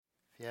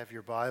you have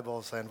your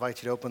Bibles, I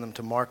invite you to open them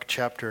to Mark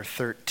chapter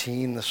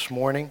 13 this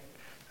morning.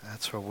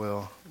 That's where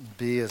we'll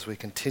be as we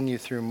continue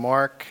through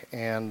Mark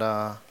and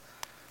also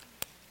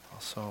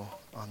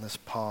on this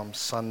Palm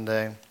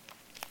Sunday.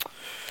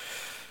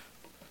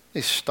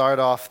 We start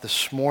off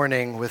this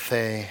morning with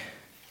a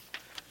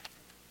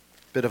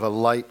bit of a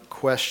light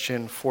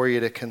question for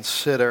you to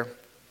consider,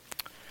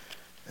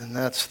 and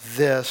that's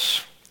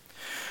this.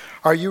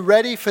 Are you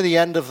ready for the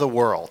end of the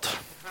world?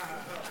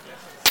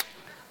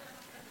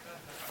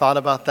 Thought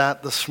about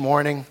that this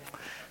morning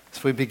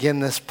as we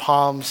begin this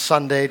Palm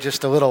Sunday.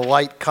 Just a little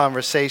light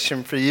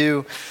conversation for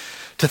you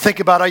to think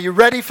about. Are you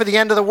ready for the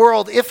end of the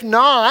world? If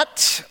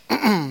not,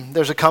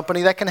 there's a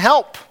company that can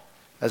help,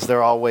 as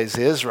there always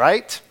is,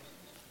 right?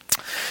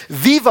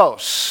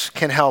 Vivos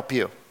can help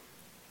you.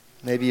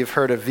 Maybe you've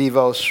heard of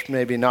Vivos,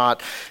 maybe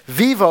not.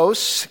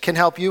 Vivos can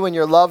help you and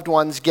your loved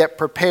ones get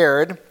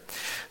prepared.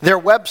 Their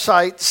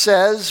website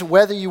says,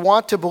 whether you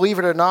want to believe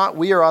it or not,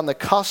 we are on the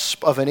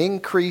cusp of an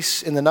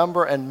increase in the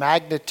number and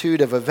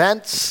magnitude of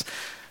events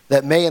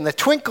that may, in the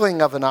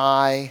twinkling of an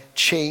eye,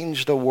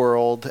 change the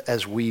world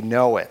as we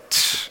know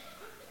it.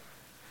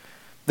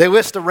 They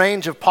list a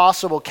range of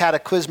possible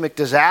cataclysmic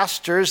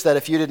disasters that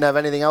if you didn't have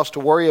anything else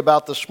to worry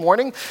about this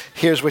morning,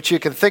 here's what you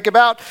can think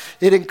about.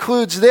 It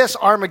includes this: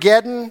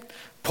 Armageddon,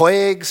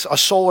 plagues, a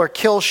solar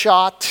kill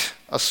shot,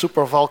 a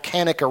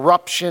supervolcanic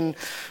eruption,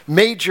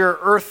 major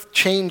earth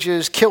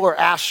changes, killer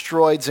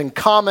asteroids and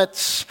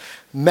comets,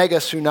 mega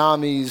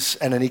tsunamis,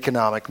 and an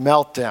economic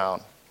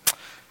meltdown.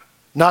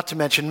 Not to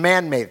mention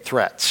man-made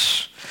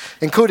threats,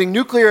 including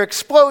nuclear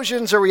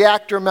explosions, a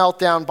reactor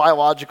meltdown,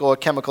 biological or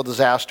chemical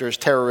disasters,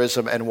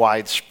 terrorism, and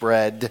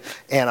widespread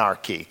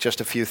anarchy.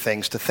 Just a few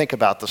things to think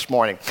about this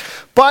morning.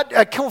 But,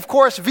 of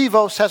course,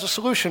 Vivos has a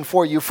solution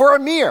for you. For a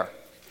mere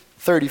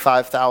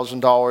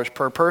 $35,000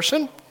 per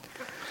person,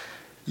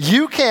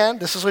 you can,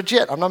 this is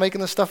legit, I'm not making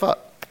this stuff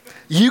up,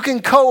 you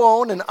can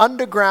co-own an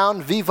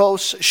underground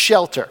Vivos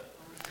shelter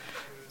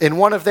in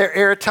one of their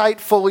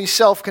airtight, fully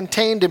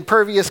self-contained,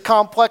 impervious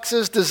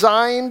complexes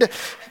designed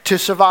to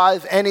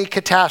survive any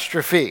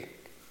catastrophe.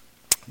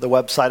 The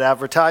website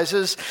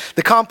advertises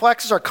the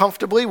complexes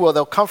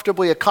they'll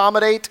comfortably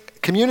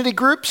accommodate community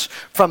groups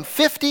from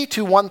 50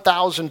 to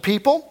 1,000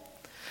 people.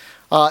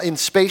 In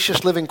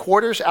spacious living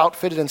quarters,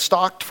 outfitted and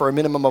stocked for a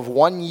minimum of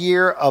 1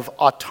 year of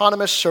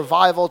autonomous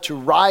survival to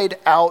ride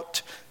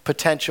out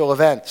potential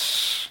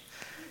events.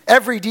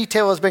 Every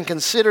detail has been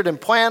considered and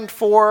planned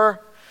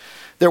for.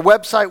 Their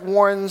website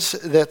warns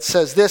that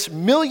says this: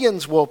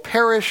 millions will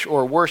perish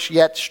or worse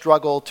yet,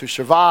 struggle to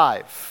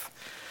survive.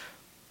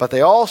 But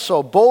they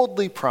also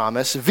boldly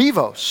promise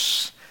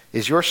Vivos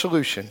is your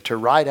solution to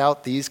ride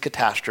out these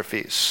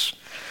catastrophes.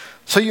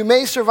 So you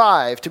may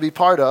survive to be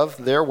part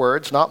of, their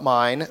words, not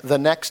mine, the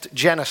next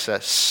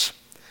Genesis.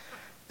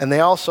 And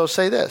they also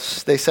say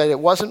this. They said it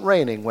wasn't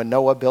raining when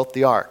Noah built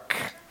the ark.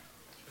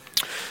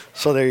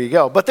 So there you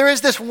go. But there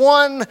is this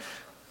one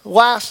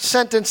last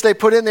sentence they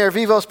put in there,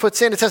 Vivos puts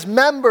in. It says,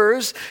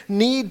 members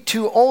need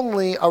to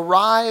only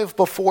arrive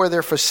before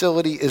their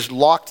facility is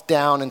locked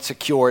down and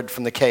secured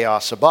from the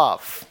chaos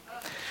above.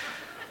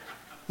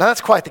 Now that's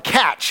quite the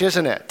catch,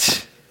 isn't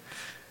it?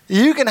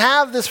 You can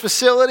have this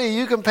facility,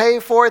 you can pay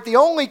for it. The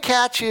only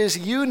catch is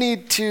you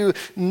need to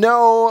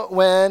know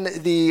when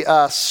the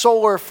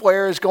solar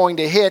flare is going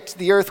to hit,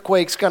 the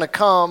earthquake's going to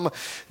come,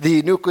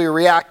 the nuclear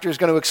reactor is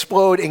going to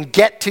explode, and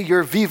get to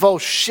your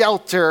Vivos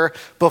shelter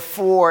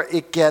before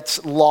it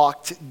gets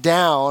locked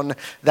down.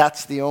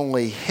 That's the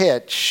only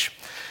hitch.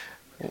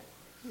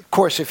 Of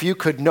course, if you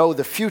could know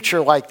the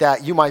future like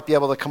that, you might be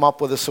able to come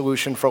up with a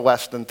solution for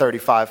less than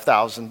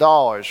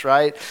 $35,000,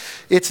 right?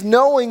 It's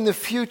knowing the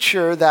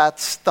future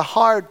that's the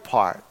hard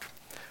part.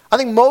 I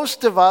think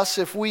most of us,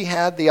 if we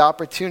had the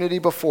opportunity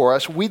before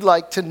us, we'd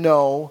like to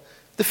know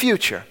the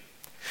future.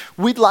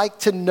 We'd like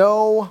to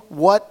know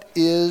what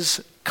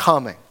is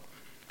coming.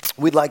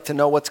 We'd like to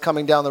know what's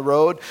coming down the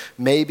road,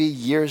 maybe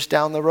years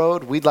down the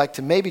road. We'd like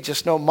to maybe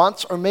just know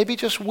months or maybe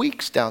just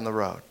weeks down the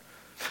road.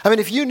 I mean,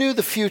 if you knew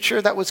the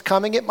future that was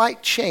coming, it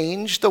might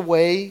change the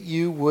way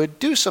you would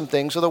do some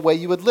things or the way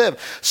you would live.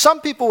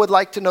 Some people would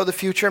like to know the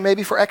future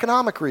maybe for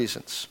economic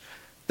reasons.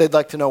 They'd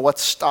like to know what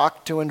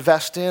stock to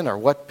invest in or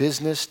what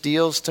business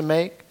deals to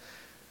make.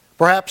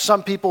 Perhaps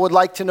some people would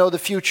like to know the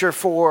future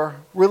for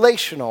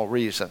relational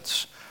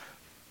reasons.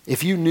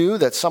 If you knew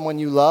that someone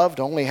you loved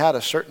only had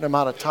a certain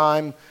amount of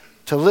time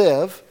to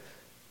live,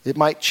 it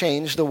might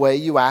change the way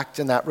you act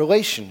in that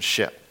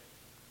relationship.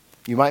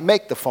 You might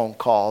make the phone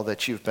call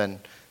that you've been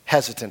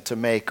hesitant to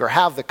make or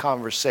have the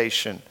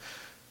conversation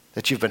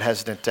that you've been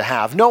hesitant to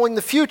have. Knowing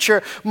the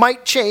future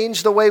might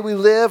change the way we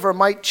live or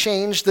might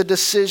change the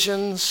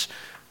decisions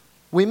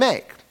we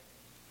make.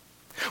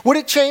 Would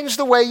it change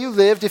the way you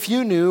lived if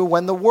you knew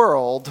when the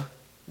world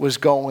was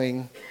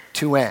going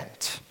to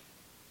end?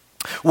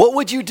 What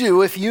would you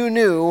do if you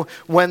knew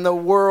when the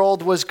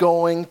world was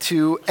going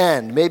to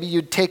end? Maybe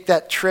you'd take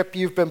that trip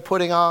you've been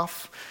putting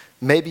off.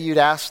 Maybe you'd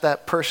ask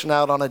that person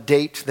out on a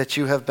date that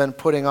you have been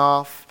putting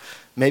off.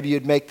 Maybe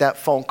you'd make that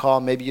phone call.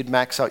 Maybe you'd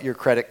max out your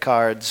credit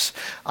cards.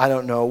 I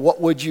don't know.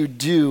 What would you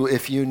do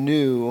if you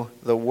knew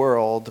the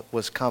world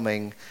was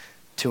coming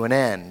to an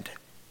end?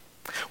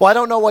 Well, I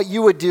don't know what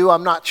you would do.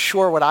 I'm not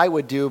sure what I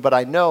would do, but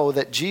I know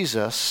that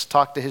Jesus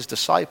talked to his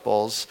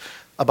disciples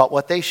about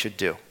what they should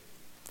do.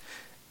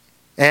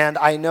 And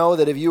I know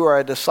that if you are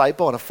a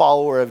disciple and a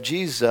follower of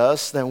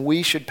Jesus, then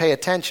we should pay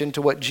attention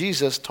to what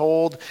Jesus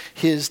told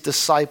his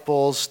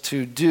disciples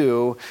to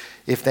do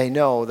if they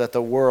know that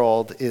the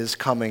world is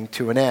coming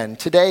to an end.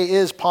 Today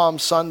is Palm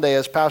Sunday,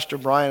 as Pastor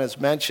Brian has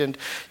mentioned.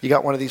 You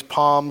got one of these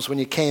palms when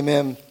you came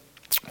in.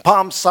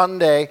 Palm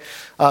Sunday,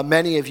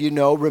 many of you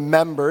know,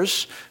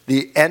 remembers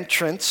the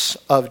entrance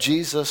of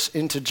Jesus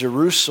into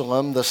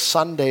Jerusalem the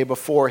Sunday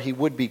before he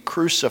would be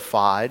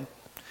crucified.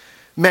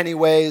 Many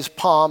ways,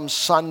 Palm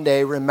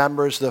Sunday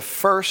remembers the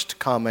first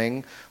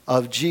coming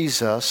of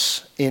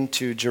Jesus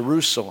into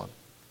Jerusalem.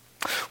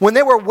 When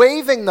they were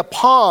waving the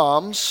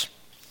palms,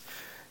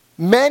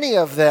 many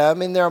of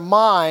them in their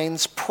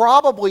minds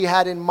probably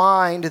had in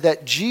mind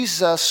that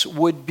Jesus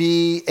would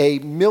be a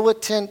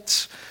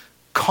militant,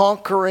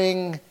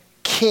 conquering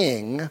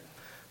king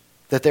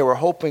that they were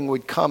hoping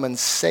would come and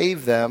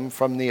save them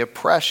from the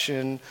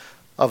oppression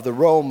of the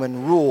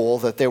Roman rule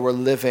that they were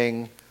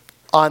living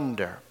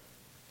under.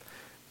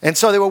 And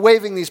so they were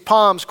waving these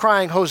palms,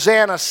 crying,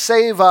 "Hosanna,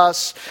 save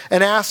us,"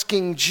 and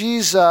asking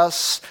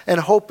Jesus and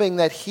hoping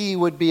that he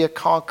would be a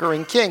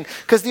conquering king.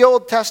 Because the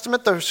Old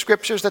Testament, the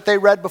scriptures that they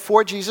read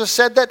before Jesus,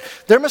 said that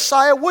their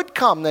Messiah would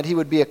come, that he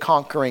would be a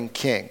conquering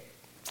king.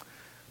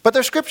 But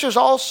their scriptures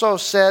also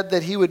said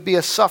that he would be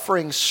a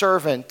suffering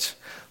servant.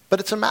 But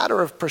it's a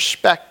matter of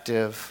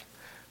perspective.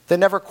 They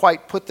never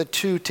quite put the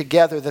two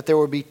together, that there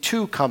would be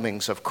two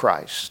comings of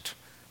Christ.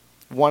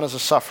 One as a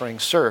suffering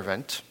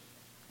servant,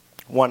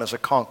 one as a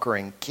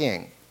conquering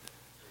king.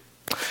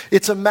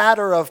 It's a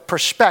matter of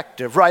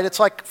perspective, right? It's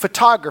like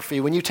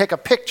photography. When you take a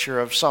picture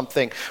of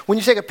something, when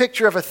you take a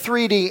picture of a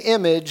 3D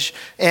image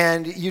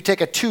and you take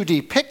a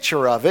 2D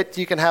picture of it,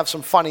 you can have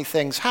some funny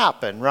things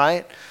happen,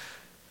 right?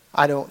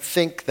 I don't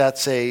think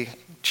that's a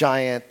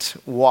giant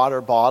water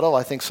bottle.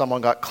 I think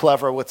someone got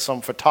clever with some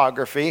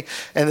photography,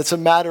 and it's a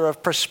matter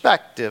of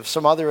perspective.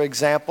 Some other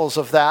examples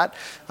of that,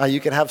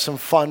 you can have some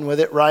fun with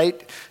it,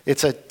 right?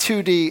 It's a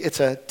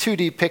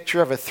 2D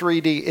picture of a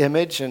 3D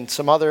image and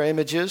some other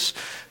images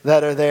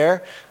that are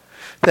there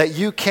that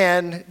you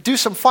can do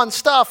some fun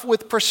stuff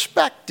with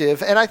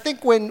perspective. And I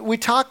think when we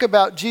talk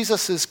about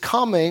Jesus'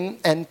 coming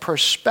and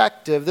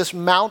perspective, this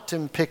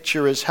mountain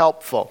picture is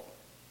helpful.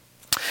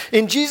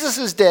 In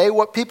Jesus' day,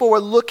 what people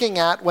were looking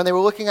at when they were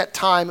looking at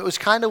time, it was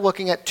kind of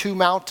looking at two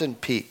mountain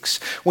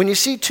peaks. When you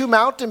see two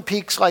mountain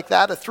peaks like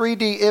that, a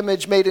 3D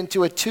image made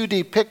into a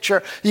 2D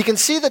picture, you can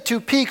see the two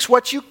peaks.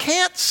 What you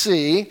can't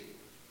see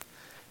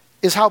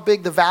is how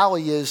big the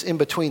valley is in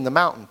between the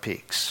mountain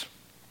peaks.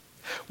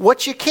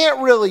 What you can't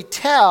really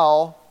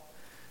tell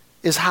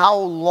is how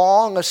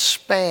long a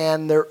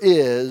span there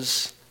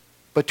is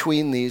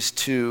between these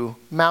two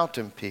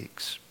mountain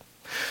peaks.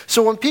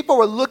 So when people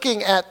were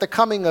looking at the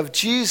coming of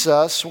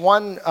Jesus,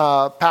 one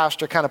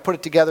pastor kind of put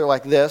it together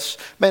like this.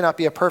 May not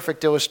be a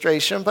perfect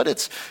illustration, but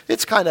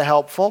it's kind of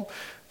helpful.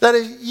 That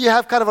is, you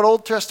have kind of an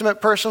Old Testament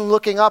person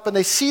looking up and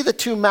they see the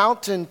two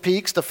mountain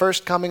peaks, the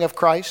first coming of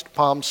Christ,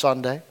 Palm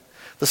Sunday.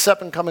 The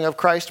second coming of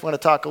Christ, we're going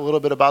to talk a little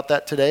bit about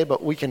that today,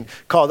 but we can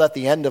call that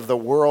the end of the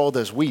world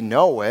as we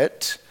know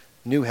it,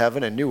 new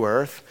heaven and new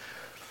earth.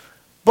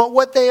 But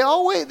what they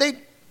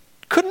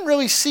couldn't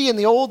really see in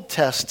the Old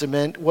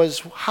Testament was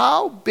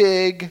how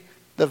big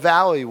the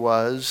valley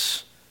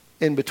was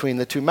in between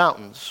the two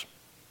mountains.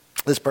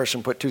 This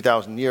person put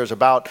 2,000 years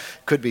about,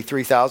 could be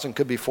 3,000,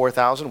 could be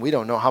 4,000. We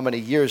don't know how many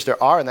years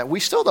there are in that. We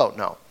still don't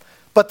know.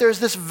 But there's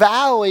this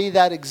valley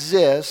that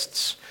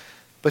exists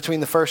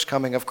between the first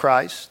coming of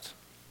Christ,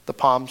 the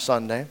Palm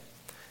Sunday,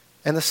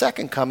 and the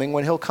second coming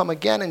when he'll come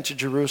again into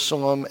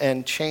Jerusalem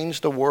and change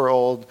the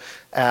world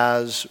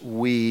as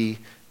we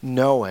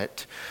know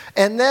it.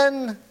 And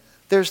then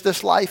there's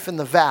this life in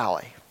the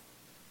valley.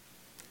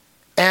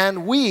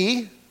 And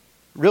we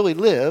really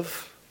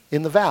live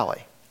in the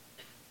valley.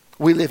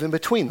 We live in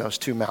between those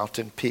two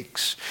mountain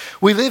peaks.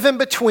 We live in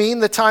between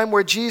the time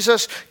where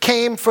Jesus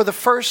came for the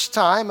first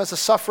time as a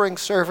suffering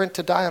servant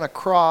to die on a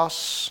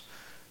cross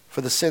for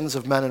the sins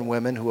of men and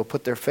women who will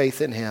put their faith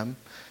in him.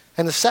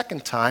 And the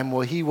second time,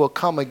 he will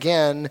come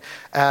again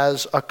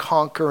as a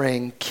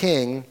conquering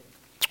king.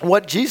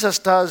 What Jesus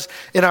does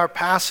in our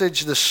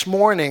passage this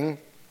morning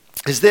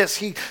is this.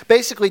 He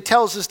basically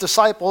tells his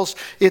disciples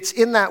it's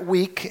in that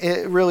week,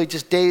 really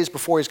just days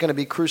before he's going to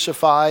be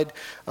crucified.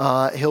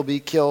 He'll be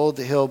killed.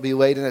 He'll be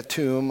laid in a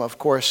tomb. Of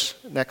course,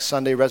 next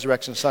Sunday,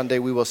 Resurrection Sunday,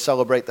 we will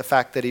celebrate the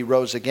fact that he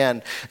rose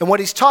again. And what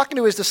he's talking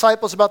to his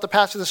disciples about the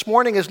passage this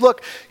morning is,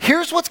 look,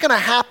 here's what's going to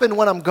happen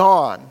when I'm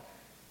gone.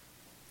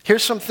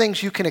 Here's some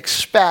things you can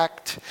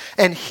expect.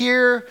 And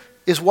here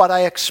is what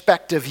I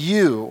expect of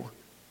you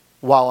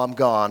while I'm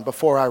gone,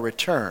 before I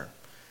return.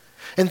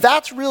 And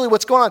that's really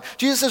what's going on.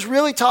 Jesus is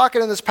really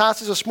talking in this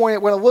passage this morning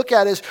that we're going to look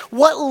at is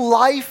what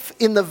life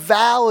in the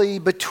valley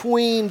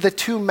between the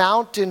two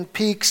mountain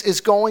peaks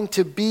is going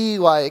to be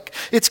like.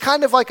 It's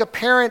kind of like a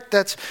parent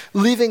that's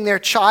leaving their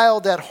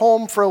child at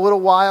home for a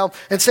little while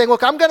and saying,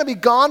 look, I'm going to be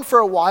gone for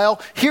a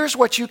while. Here's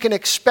what you can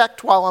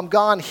expect while I'm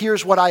gone.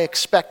 Here's what I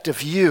expect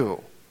of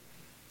you.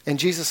 And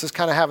Jesus is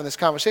kind of having this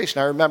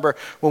conversation. I remember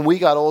when we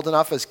got old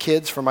enough as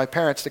kids for my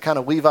parents to kind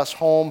of leave us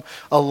home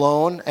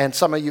alone. And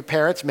some of you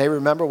parents may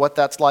remember what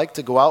that's like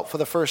to go out for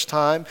the first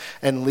time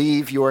and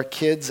leave your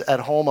kids at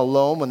home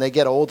alone when they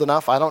get old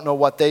enough. I don't know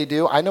what they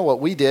do. I know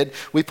what we did.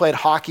 We played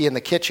hockey in the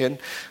kitchen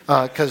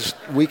because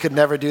we could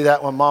never do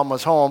that when Mom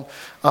was home.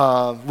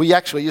 We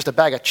actually used a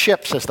bag of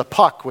chips as the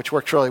puck, which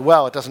works really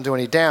well. It doesn't do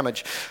any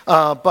damage.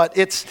 But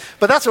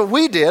that's what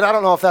we did. I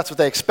don't know if that's what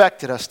they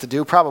expected us to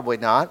do. Probably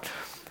not.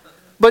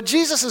 But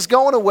Jesus is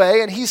going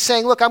away, and he's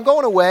saying, look, I'm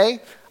going away.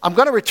 I'm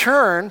going to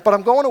return, but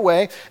I'm going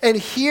away. And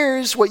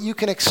here's what you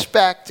can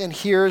expect, and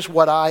here's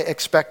what I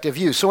expect of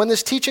you. So in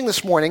this teaching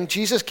this morning,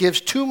 Jesus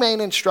gives two main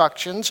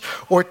instructions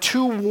or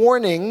two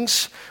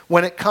warnings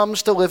when it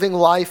comes to living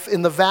life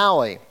in the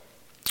valley.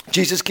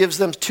 Jesus gives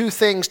them two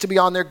things to be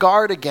on their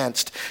guard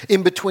against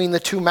in between the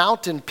two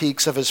mountain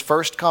peaks of his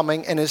first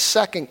coming and his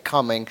second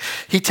coming.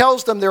 He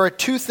tells them there are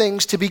two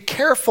things to be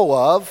careful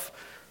of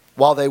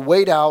while they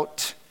wait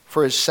out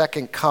for his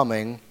second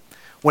coming.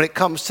 When it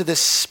comes to this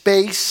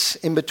space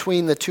in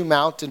between the two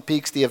mountain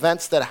peaks, the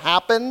events that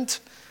happened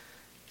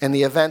and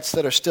the events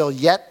that are still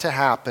yet to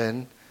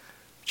happen,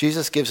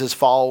 Jesus gives his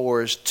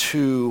followers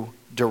two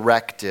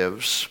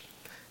directives.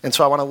 And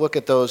so I want to look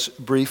at those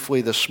briefly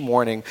this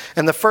morning.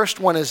 And the first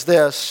one is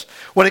this.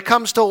 When it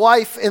comes to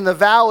life in the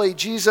valley,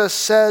 Jesus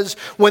says,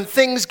 when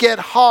things get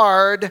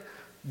hard,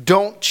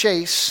 don't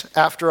chase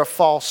after a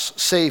false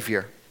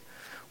savior.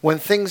 When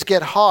things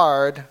get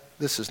hard,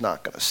 this is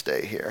not going to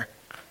stay here.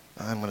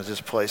 I'm going to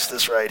just place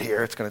this right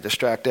here. It's going to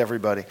distract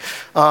everybody.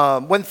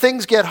 When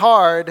things get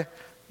hard,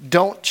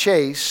 don't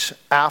chase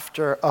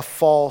after a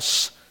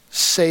false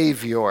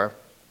savior.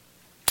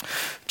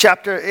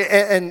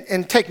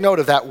 And take note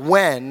of that,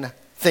 when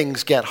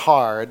things get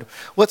hard.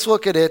 Let's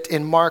look at it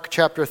in Mark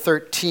chapter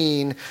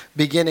 13,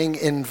 beginning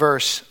in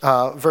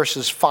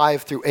verses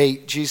 5 through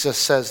 8. Jesus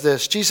says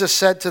this. Jesus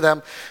said to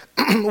them,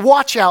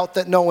 watch out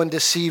that no one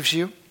deceives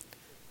you.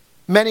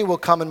 Many will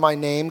come in my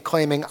name,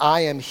 claiming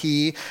I am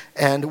he,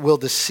 and will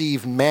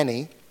deceive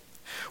many.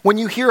 When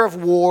you hear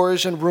of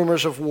wars and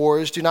rumors of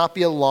wars, do not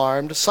be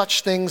alarmed.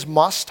 Such things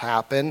must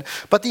happen,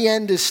 but the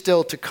end is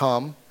still to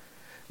come.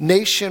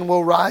 Nation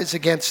will rise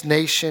against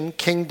nation,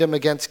 kingdom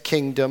against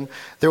kingdom.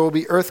 There will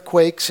be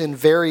earthquakes in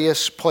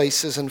various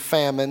places and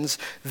famines.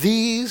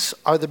 These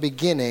are the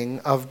beginning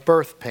of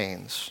birth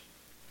pains.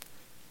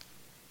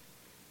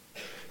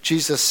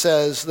 Jesus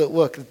says that,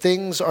 look,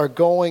 things are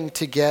going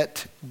to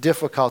get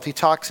difficult. He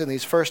talks in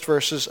these first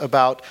verses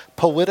about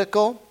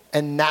political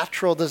and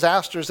natural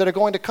disasters that are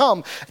going to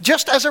come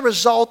just as a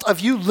result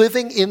of you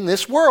living in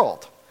this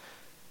world.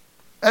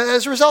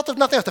 As a result of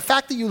nothing else. The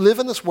fact that you live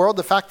in this world,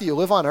 the fact that you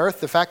live on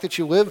earth, the fact that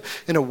you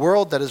live in a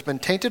world that has been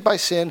tainted by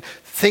sin,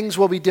 things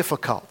will be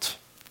difficult.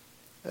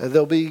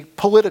 There'll be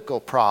political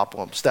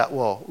problems that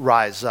will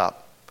rise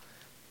up.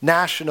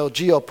 National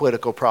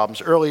geopolitical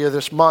problems. Earlier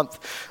this month,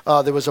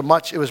 it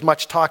was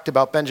much talked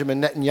about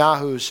Benjamin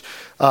Netanyahu's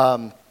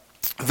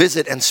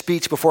visit and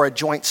speech before a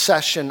joint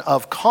session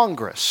of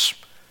Congress.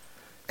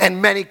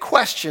 And many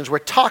questions were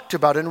talked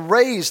about and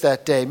raised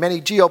that day.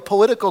 Many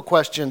geopolitical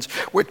questions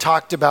were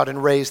talked about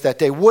and raised that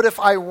day. What if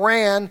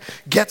Iran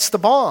gets the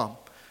bomb?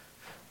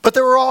 But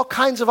there are all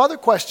kinds of other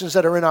questions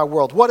that are in our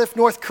world. What if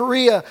North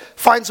Korea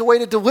finds a way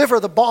to deliver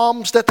the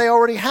bombs that they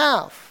already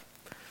have?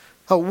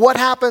 What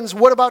happens?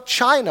 What about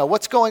China?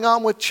 What's going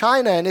on with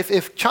China? And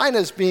if China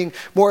is being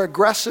more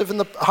aggressive in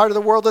the heart of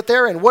the world that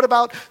they're in, what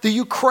about the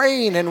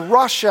Ukraine and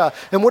Russia?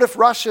 And what if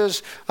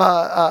Russia's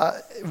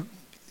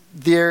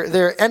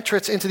their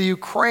entrance into the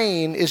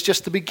Ukraine is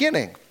just the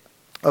beginning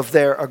of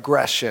their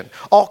aggression?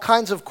 All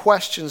kinds of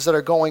questions that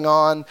are going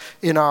on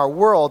in our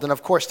world. And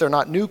of course, they're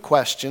not new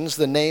questions.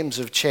 The names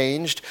have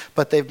changed,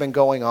 but they've been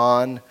going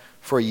on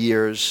for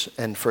years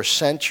and for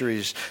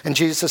centuries. And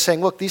Jesus is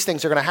saying, look, these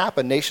things are going to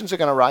happen. Nations are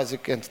going to rise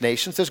against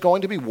nations. There's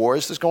going to be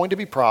wars. There's going to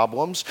be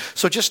problems.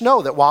 So just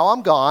know that while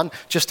I'm gone,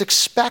 just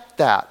expect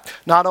that.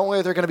 Not only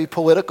are there going to be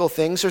political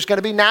things, there's going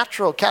to be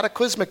natural,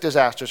 cataclysmic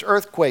disasters,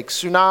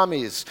 earthquakes,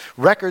 tsunamis,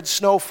 record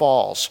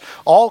snowfalls.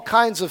 All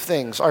kinds of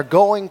things are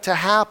going to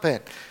happen.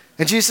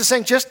 And Jesus is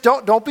saying, just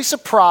don't be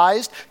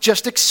surprised.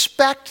 Just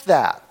expect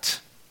that.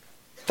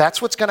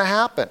 That's what's going to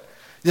happen.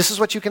 This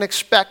is what you can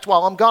expect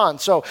while I'm gone.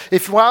 So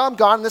if while I'm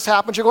gone this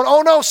happens, you're going,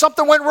 oh no,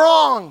 something went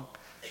wrong.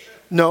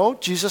 No,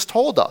 Jesus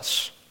told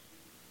us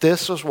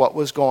this was what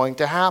was going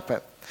to happen.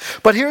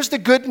 But here's the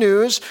good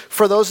news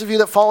for those of you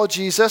that follow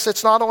Jesus.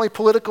 It's not only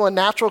political and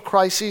natural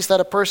crises that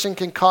a person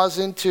can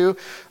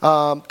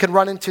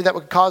run into that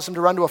would cause them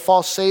to run to a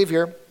false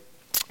savior.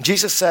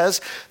 Jesus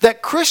says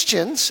that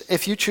Christians,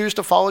 if you choose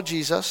to follow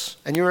Jesus,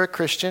 and you're a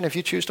Christian, if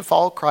you choose to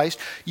follow Christ,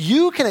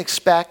 you can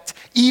expect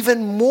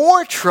even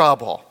more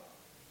trouble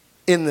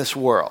in this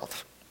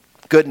world.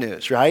 Good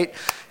news, right?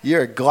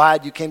 You're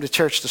glad you came to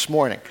church this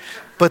morning.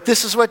 But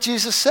this is what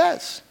Jesus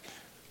says.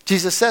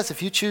 Jesus says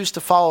if you choose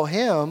to follow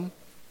him,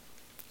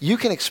 you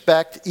can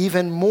expect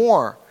even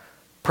more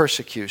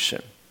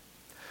persecution.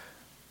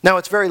 Now,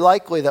 it's very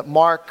likely that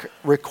Mark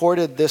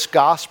recorded this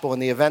gospel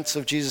and the events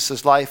of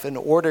Jesus' life in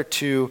order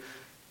to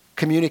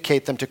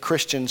communicate them to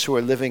Christians who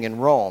are living in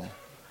Rome.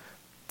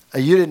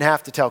 You didn't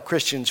have to tell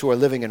Christians who are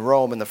living in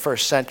Rome in the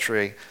first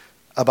century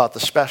about the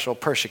special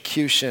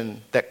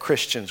persecution that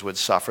Christians would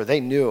suffer.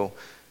 They knew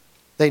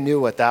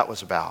what that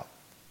was about.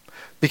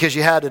 Because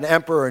you had an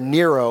emperor,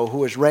 Nero, who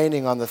was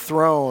reigning on the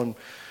throne,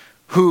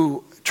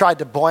 who tried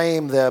to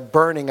blame the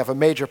burning of a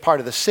major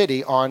part of the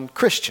city on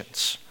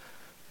Christians.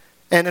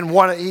 And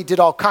he did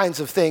all kinds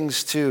of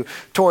things to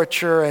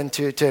torture and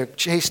to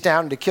chase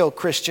down and to kill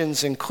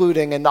Christians,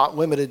 including and not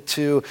limited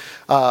to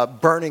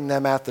burning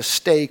them at the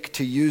stake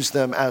to use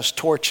them as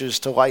torches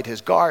to light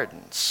his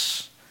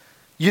gardens.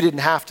 You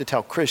didn't have to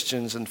tell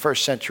Christians in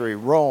first century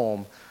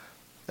Rome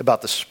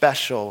about the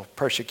special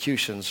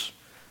persecutions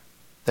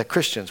that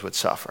Christians would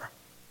suffer.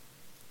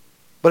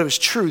 But it was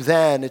true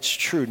then, it's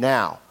true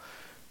now.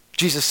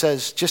 Jesus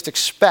says, just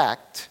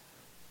expect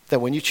that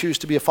when you choose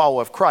to be a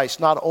follower of Christ,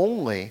 not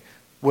only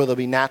will there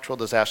be natural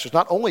disasters,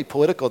 not only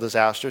political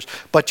disasters,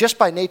 but just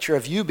by nature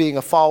of you being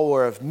a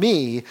follower of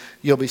me,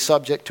 you'll be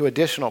subject to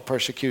additional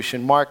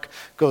persecution. Mark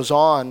goes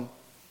on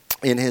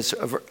in his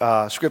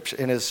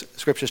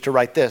scriptures to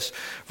write this.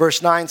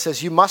 Verse 9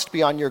 says, you must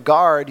be on your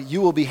guard.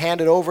 You will be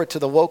handed over to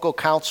the local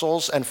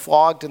councils and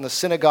flogged in the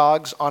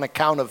synagogues on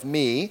account of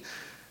me.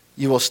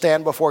 You will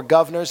stand before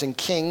governors and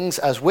kings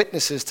as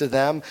witnesses to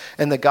them,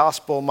 and the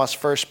gospel must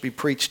first be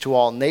preached to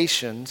all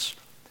nations.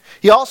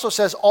 He also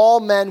says, all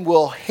men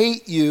will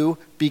hate you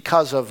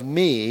because of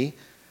me,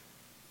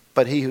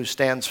 but he who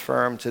stands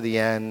firm to the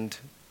end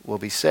will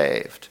be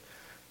saved.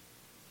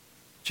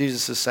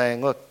 Jesus is saying,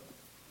 look,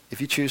 if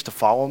you choose to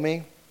follow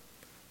me,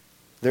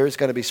 there's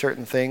going to be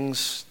certain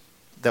things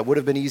that would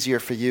have been easier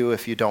for you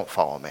if you don't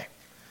follow me.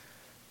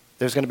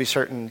 There's going to be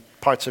certain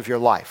parts of your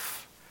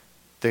life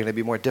that are going to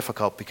be more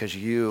difficult because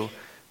you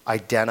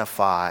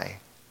identify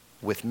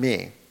with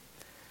me.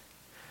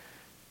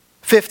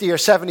 50 or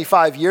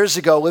 75 years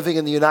ago, living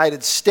in the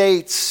United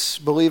States,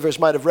 believers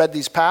might have read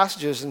these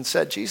passages and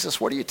said,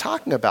 Jesus, what are you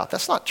talking about?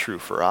 That's not true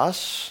for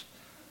us.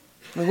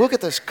 I mean, look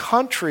at this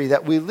country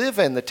that we live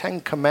in. The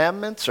Ten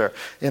Commandments are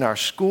in our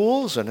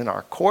schools and in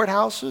our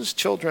courthouses.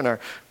 Children are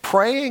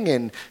praying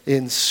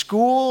in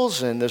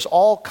schools, and there's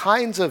all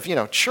kinds of,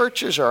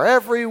 churches are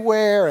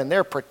everywhere, and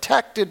they're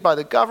protected by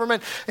the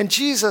government. And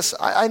Jesus,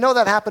 I know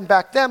that happened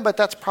back then, but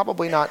that's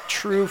probably not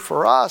true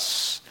for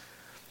us.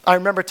 I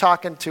remember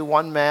talking to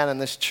one man in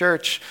this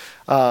church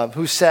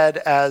who said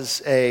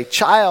as a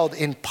child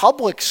in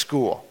public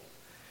school,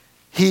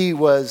 he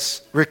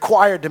was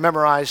required to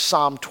memorize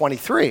Psalm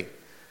 23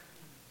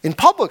 in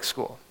public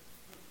school.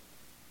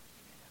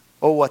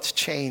 Oh, what's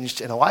changed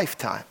in a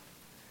lifetime.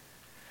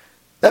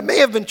 That may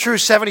have been true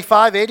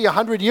 75, 80,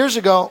 100 years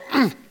ago,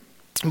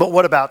 but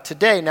what about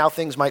today? Now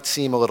things might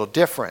seem a little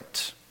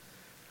different.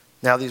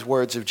 Now these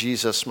words of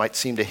Jesus might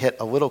seem to hit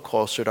a little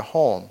closer to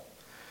home.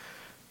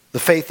 The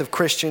faith of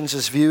Christians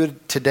is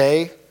viewed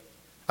today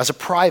as a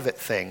private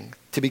thing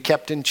to be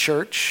kept in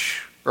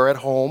church or at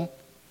home.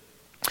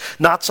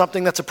 Not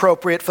something that's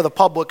appropriate for the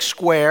public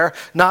square.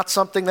 Not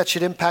something that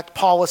should impact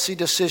policy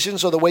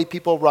decisions or the way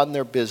people run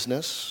their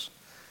business.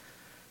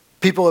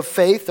 People of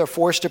faith are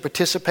forced to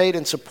participate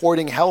in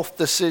supporting health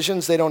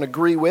decisions they don't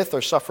agree with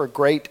or suffer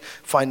great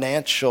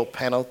financial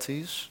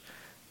penalties.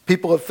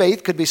 People of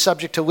faith could be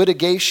subject to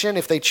litigation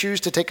if they choose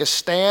to take a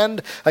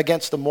stand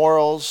against the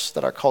morals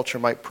that our culture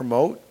might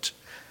promote.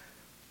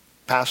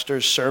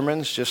 Pastors'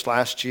 sermons just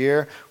last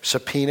year,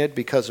 subpoenaed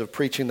because of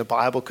preaching the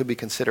Bible, could be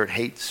considered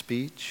hate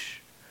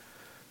speech.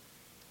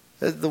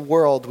 The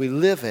world we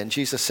live in,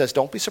 Jesus says,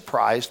 don't be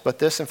surprised, but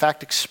this, in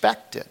fact,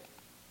 expect it.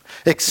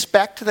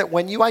 Expect that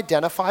when you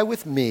identify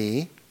with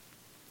me,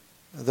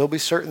 there'll be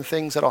certain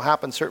things that'll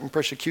happen, certain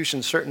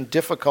persecutions, certain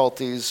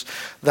difficulties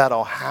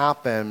that'll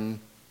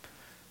happen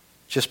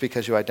just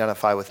because you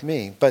identify with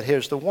me. But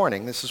here's the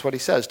warning. This is what he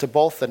says. To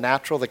both the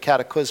natural, the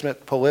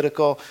cataclysmic,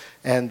 political,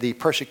 and the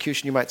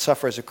persecution you might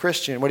suffer as a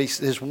Christian,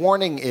 his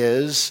warning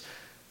is,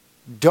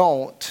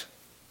 don't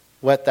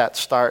let that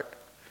start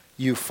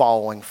you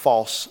following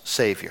false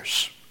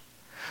saviors.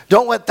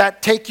 Don't let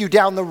that take you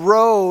down the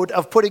road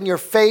of putting your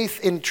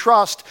faith in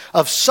trust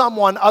of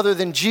someone other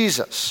than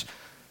Jesus.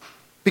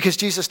 Because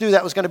Jesus knew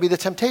that was going to be the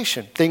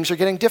temptation. Things are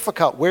getting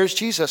difficult. Where's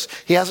Jesus?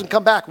 He hasn't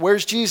come back.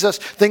 Where's Jesus?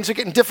 Things are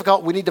getting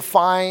difficult. We need to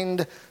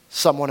find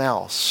someone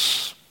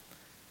else.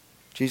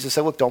 Jesus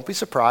said, look, don't be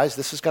surprised.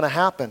 This is going to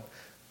happen.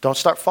 Don't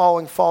start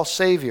following false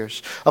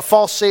saviors. A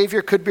false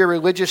savior could be a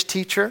religious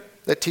teacher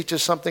that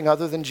teaches something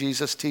other than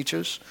Jesus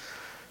teaches.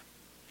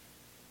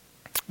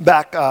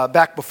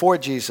 Back before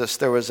Jesus,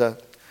 there was a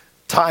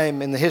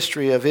time in the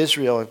history of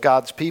Israel, of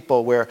God's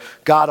people, where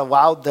God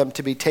allowed them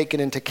to be taken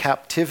into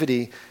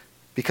captivity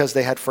because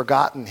they had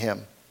forgotten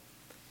him.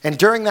 And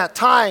during that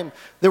time,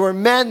 there were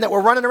men that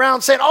were running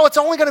around saying, oh, it's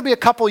only going to be a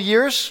couple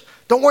years.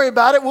 Don't worry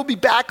about it. We'll be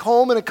back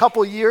home in a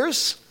couple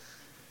years.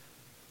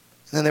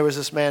 And then there was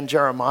this man,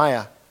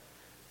 Jeremiah,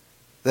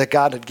 that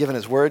God had given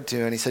his word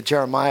to. And he said,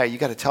 Jeremiah, you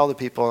got to tell the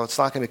people it's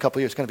not going to be a couple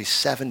years. It's going to be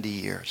 70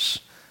 years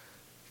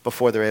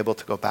before they're able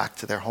to go back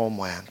to their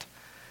homeland.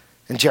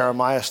 And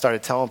Jeremiah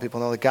started telling people,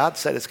 no, that God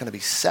said it's going to be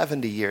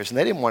 70 years. And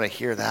they didn't want to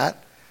hear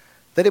that.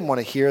 They didn't want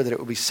to hear that it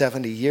would be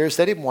 70 years.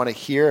 They didn't want to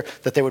hear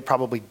that they would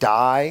probably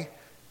die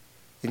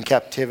in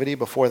captivity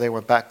before they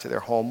went back to their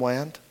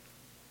homeland.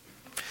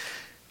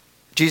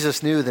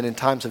 Jesus knew that in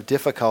times of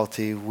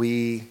difficulty,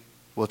 we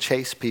will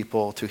chase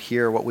people to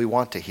hear what we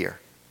want to hear.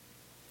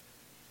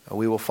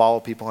 We will follow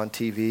people on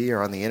TV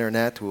or on the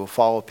internet. We will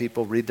follow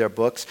people, read their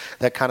books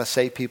that kind of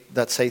say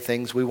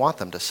things we want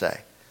them to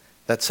say,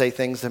 that say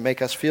things that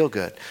make us feel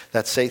good,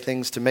 that say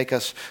things to make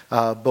us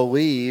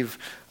believe,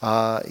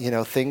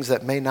 things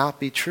that may not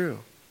be true.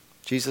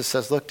 Jesus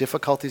says, look,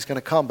 difficulty is going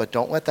to come, but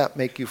don't let that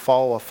make you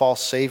follow a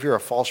false savior, a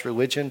false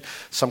religion,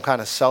 some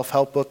kind of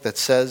self-help book that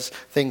says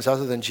things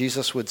other than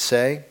Jesus would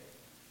say.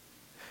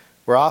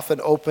 We're often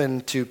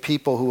open to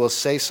people who will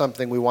say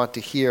something we want to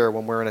hear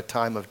when we're in a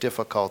time of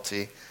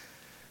difficulty.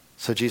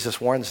 So Jesus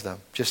warns them,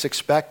 just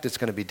expect it's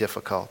going to be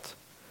difficult.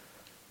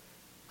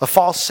 A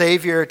false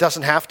savior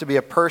doesn't have to be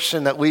a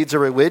person that leads a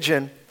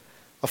religion.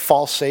 A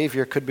false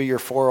savior could be your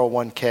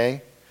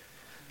 401k.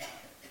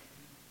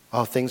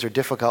 Oh, things are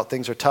difficult,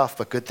 things are tough,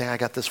 but good thing I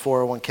got this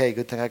 401k,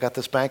 good thing I got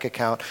this bank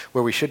account,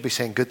 where we should be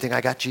saying, good thing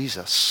I got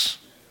Jesus.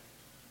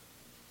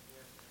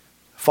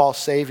 False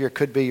savior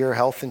could be your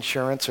health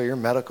insurance or your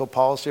medical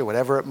policy or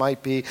whatever it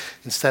might be,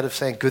 instead of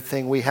saying, good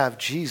thing we have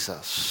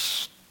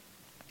Jesus,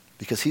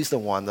 because he's the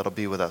one that'll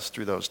be with us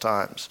through those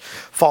times.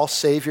 False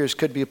saviors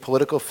could be a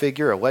political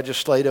figure, a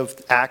legislative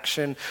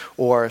action,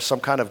 or some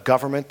kind of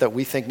government that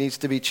we think needs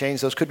to be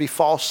changed. Those could be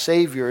false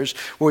saviors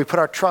where we put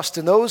our trust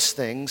in those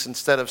things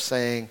instead of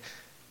saying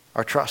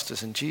our trust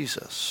is in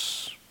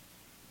Jesus.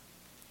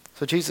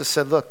 So Jesus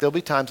said, look, there'll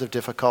be times of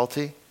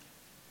difficulty,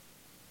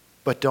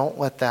 but don't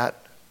let that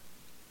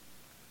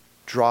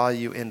draw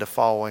you into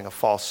following a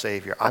false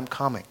savior. I'm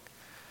coming.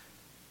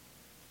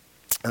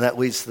 And that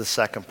leads to the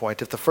second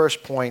point. If the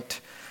first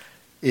point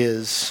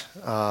is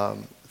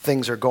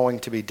things are going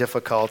to be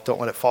difficult, don't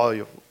let it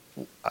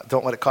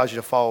cause you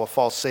to follow a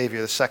false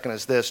savior. The second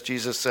is this.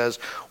 Jesus says,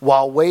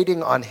 while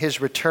waiting on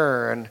his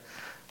return,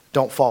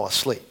 don't fall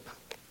asleep.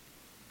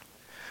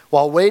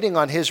 While waiting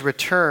on his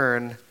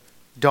return,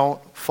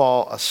 don't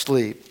fall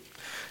asleep.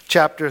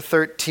 Chapter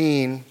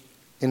 13,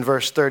 in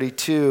verse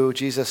 32,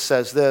 Jesus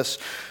says this,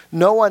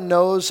 no one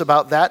knows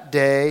about that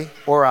day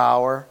or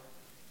hour,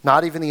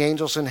 not even the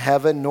angels in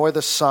heaven, nor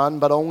the Son,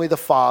 but only the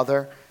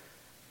Father.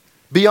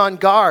 Be on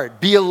guard,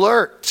 be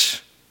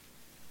alert.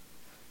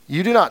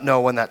 You do not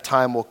know when that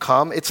time will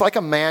come. It's like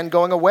a man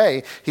going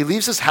away. He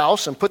leaves his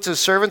house and puts his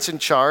servants in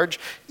charge,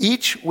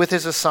 each with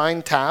his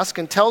assigned task,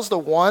 and tells the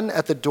one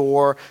at the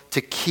door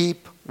to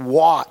keep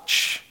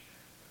watch.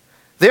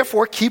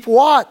 Therefore, keep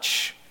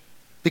watch,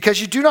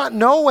 because you do not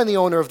know when the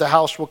owner of the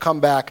house will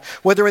come back,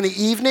 whether in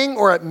the evening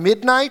or at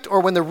midnight or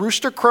when the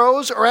rooster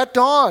crows or at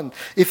dawn.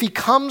 If he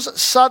comes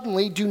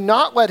suddenly, do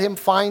not let him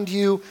find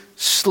you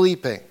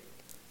sleeping.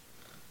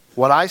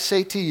 What I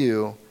say to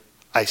you,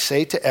 I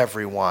say to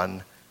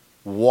everyone,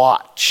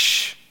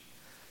 watch.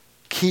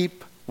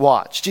 Keep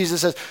watch. Jesus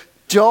says,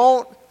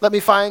 don't let me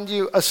find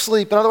you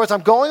asleep. In other words,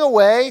 I'm going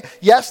away.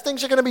 Yes,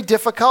 things are going to be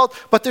difficult,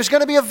 but there's going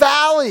to be a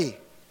valley.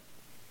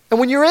 And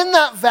when you're in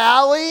that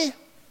valley,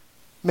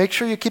 make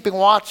sure you're keeping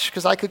watch,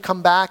 because I could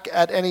come back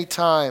at any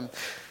time.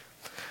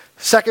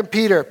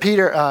 Peter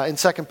in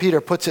 2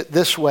 Peter puts it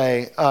this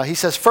way. He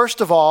says,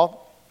 first of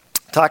all,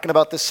 talking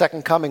about this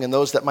second coming and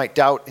those that might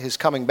doubt his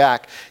coming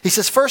back. He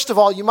says, first of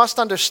all, you must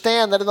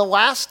understand that in the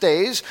last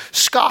days,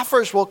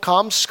 scoffers will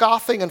come,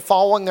 scoffing and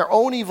following their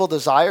own evil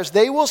desires.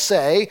 They will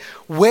say,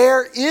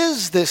 where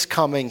is this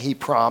coming he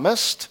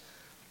promised?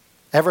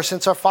 Ever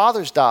since our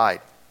fathers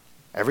died,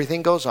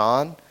 everything goes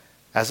on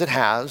as it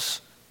has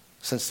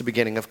since the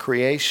beginning of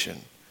creation.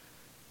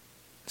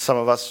 Some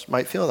of us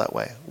might feel that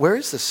way. Where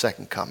is this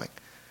second coming?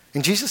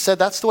 And Jesus said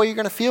that's the way you're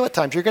going to feel at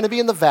times. You're going to be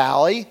in the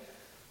valley,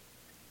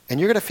 and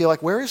you're going to feel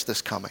like, where is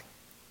this coming?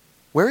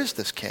 Where is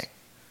this king?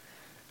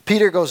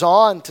 Peter goes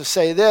on to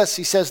say this.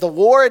 He says, the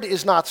Lord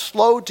is not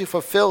slow to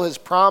fulfill his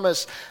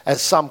promise,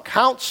 as some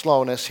count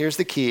slowness. Here's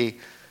the key.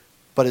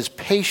 But is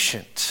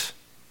patient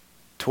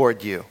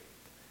toward you,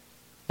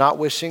 not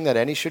wishing that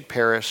any should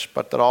perish,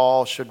 but that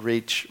all should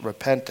reach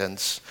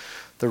repentance.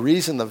 The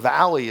reason the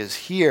valley is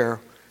here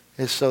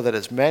is so that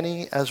as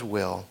many as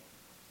will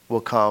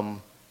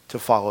come to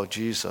follow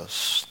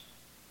Jesus.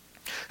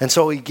 And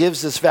so he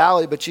gives this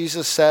valley, but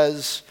Jesus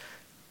says,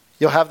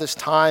 you'll have this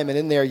time, and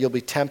in there you'll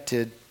be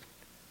tempted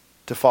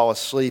to fall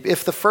asleep.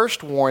 If the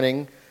first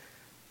warning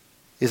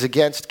is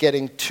against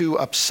getting too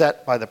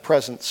upset by the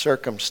present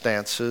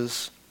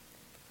circumstances,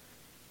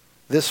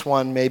 This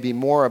one may be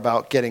more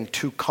about getting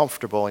too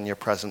comfortable in your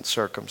present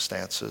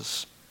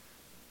circumstances.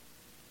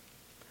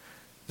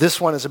 This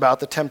one is about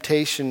the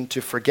temptation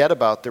to forget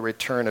about the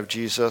return of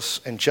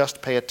Jesus and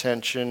just pay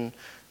attention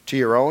to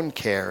your own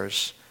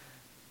cares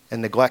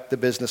and neglect the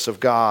business of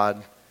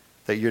God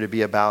that you're to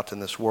be about in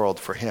this world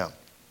for him.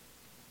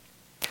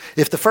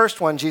 If the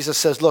first one, Jesus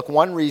says, look,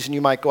 one reason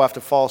you might go after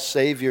false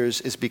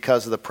saviors is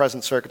because of the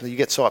present circumstance. You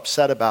get so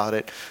upset about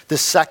it. The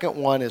second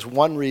one is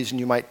one reason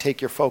you might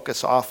take your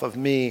focus off of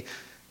me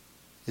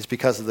is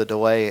because of the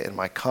delay in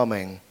my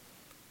coming.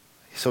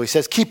 So he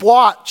says, keep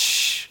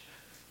watch.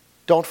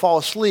 Don't fall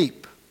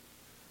asleep.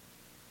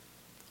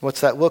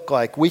 What's that look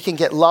like? We can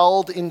get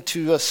lulled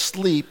into a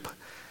sleep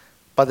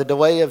by the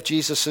delay of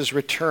Jesus'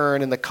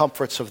 return and the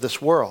comforts of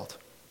this world.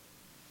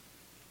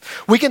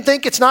 We can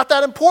think it's not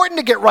that important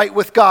to get right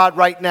with God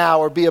right now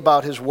or be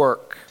about his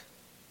work.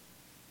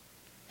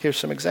 Here's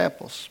some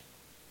examples.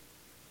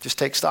 Just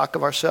take stock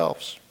of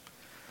ourselves.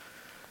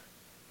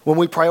 When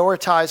we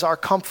prioritize our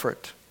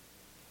comfort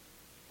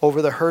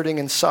over the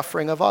hurting and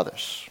suffering of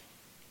others,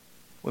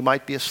 we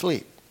might be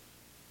asleep.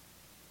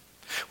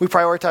 We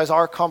prioritize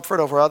our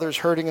comfort over others'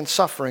 hurting and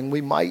suffering,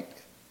 we might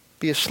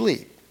be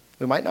asleep.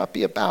 We might not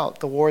be about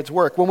the Lord's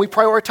work. When we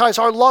prioritize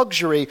our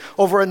luxury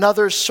over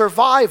another's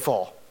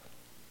survival,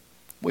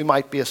 we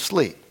might be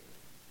asleep.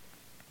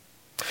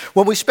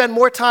 When we spend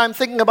more time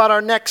thinking about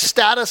our next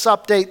status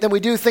update than we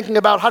do thinking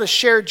about how to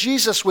share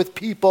Jesus with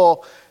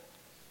people,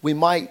 we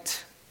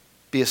might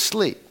be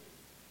asleep.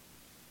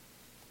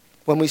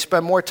 When we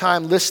spend more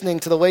time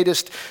listening to the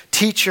latest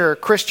teacher,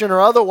 Christian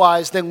or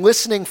otherwise, than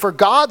listening for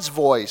God's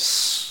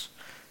voice,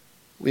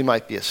 we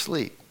might be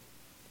asleep.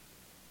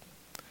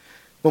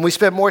 When we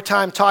spend more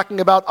time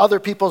talking about other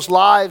people's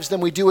lives than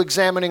we do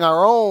examining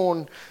our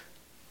own,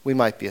 we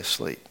might be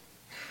asleep.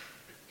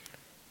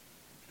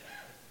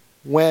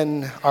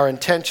 When our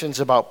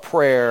intentions about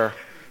prayer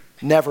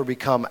never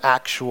become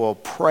actual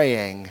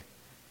praying,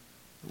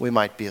 we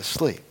might be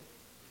asleep.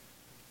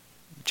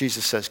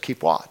 Jesus says,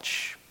 keep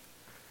watch.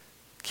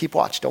 Keep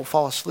watch. Don't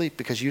fall asleep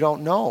because you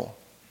don't know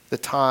the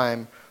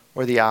time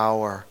or the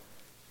hour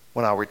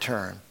when I'll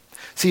return.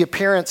 See,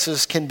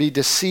 appearances can be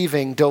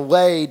deceiving.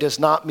 Delay does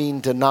not mean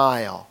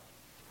denial.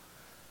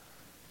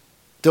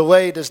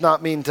 Delay does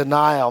not mean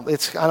denial.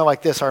 It's kind of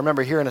like this. I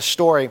remember hearing a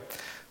story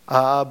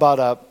about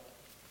a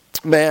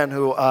man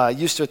who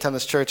used to attend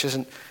this church,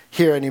 isn't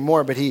here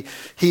anymore, but he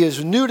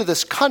is new to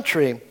this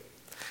country,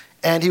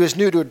 and he was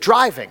new to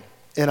driving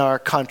in our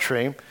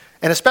country,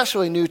 and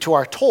especially new to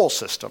our toll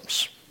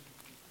systems.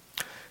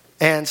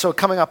 And so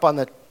coming up on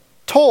the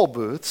toll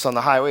booths on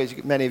the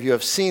highways, many of you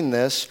have seen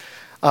this,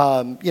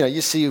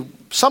 you see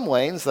some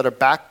lanes that are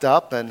backed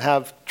up and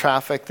have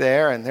traffic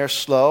there, and they're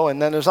slow,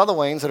 and then there's other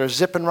lanes that are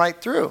zipping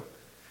right through.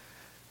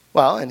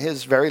 Well, in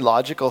his very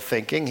logical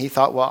thinking, he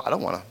thought, well, I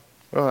don't know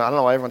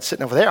why everyone's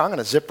sitting over there. I'm going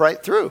to zip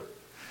right through.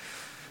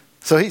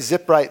 So he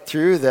zipped right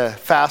through the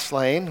fast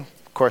lane,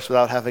 of course,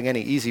 without having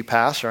any easy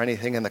pass or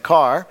anything in the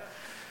car,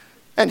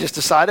 and just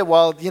decided,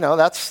 well,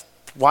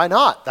 why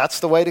not? That's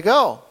the way to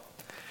go.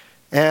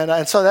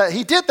 And so that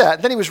he did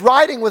that. Then he was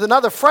riding with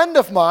another friend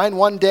of mine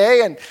one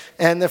day,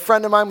 and the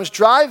friend of mine was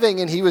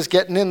driving, and he was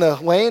getting in the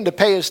lane to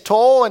pay his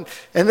toll, and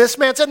this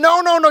man said, no,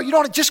 you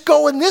don't just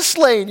go in this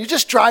lane. You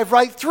just drive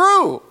right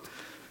through.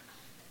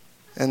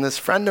 And this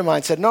friend of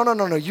mine said, no,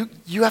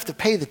 you have to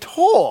pay the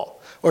toll,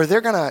 or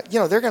they're gonna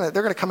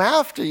come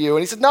after you.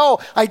 And he said, no,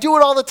 I do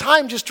it all the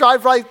time, just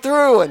drive right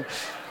through. And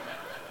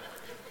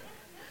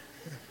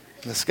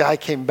this guy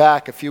came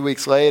back a few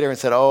weeks later and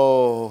said,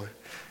 oh,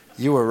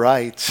 you were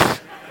right.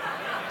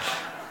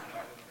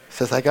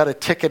 Says, I got a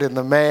ticket in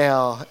the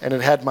mail, and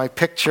it had my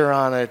picture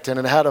on it, and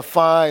it had a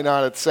fine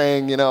on it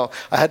saying, I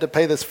had to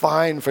pay this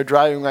fine for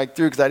driving right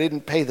through because I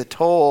didn't pay the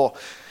toll.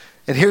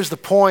 And here's the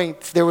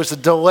point. There was a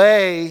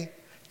delay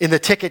in the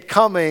ticket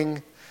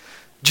coming.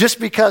 Just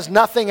because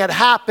nothing had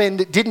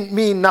happened, it didn't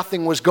mean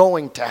nothing was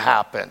going to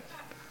happen.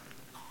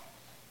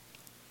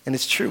 And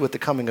it's true with the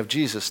coming of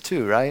Jesus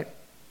too, right?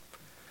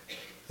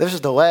 There's a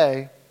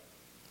delay.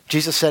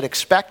 Jesus said,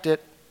 expect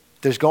it.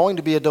 There's going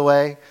to be a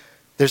delay.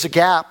 There's a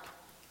gap.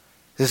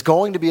 There's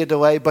going to be a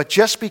delay. But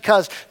just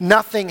because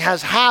nothing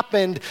has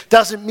happened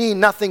doesn't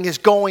mean nothing is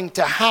going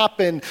to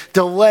happen.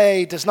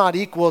 Delay does not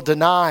equal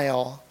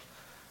denial.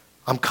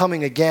 I'm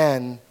coming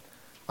again.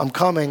 I'm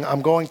coming.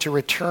 I'm going to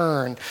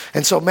return.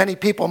 And so many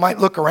people might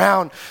look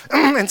around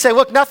and say,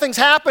 look, nothing's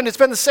happened. It's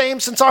been the same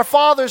since our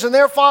fathers and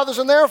their fathers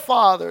and their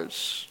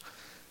fathers.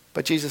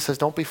 But Jesus says,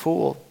 don't be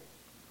fooled.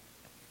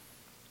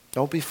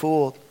 Don't be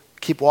fooled.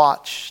 Keep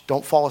watch.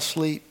 Don't fall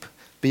asleep.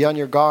 Be on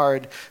your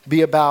guard.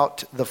 Be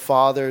about the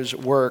Father's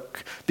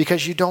work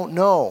because you don't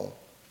know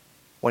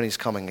when he's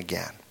coming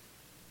again.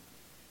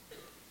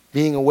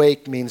 Being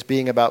awake means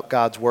being about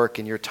God's work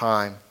in your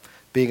time,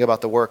 being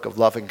about the work of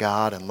loving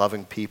God and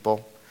loving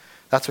people.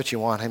 That's what you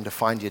want him to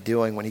find you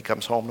doing when he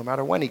comes home, no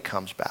matter when he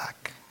comes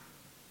back.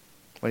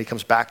 When he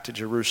comes back to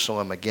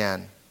Jerusalem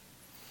again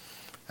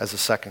as the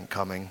second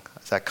coming,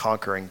 as that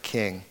conquering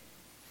king.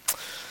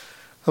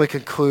 Let me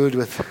conclude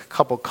with a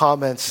couple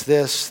comments.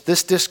 This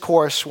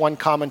discourse, one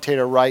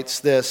commentator writes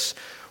this,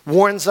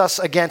 warns us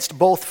against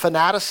both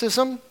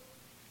fanaticism,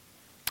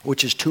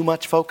 which is too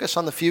much focus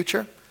on the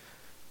future,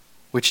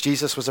 which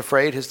Jesus was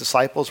afraid his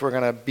disciples were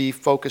going to be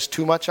focused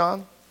too much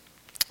on.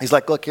 He's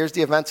like, look, here's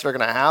the events that are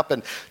going to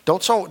happen.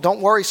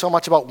 Don't worry so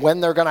much about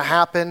when they're going to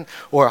happen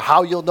or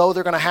how you'll know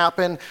they're going to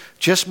happen.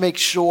 Just make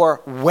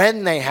sure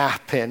when they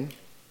happen,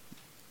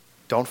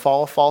 don't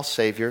follow false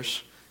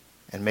saviors,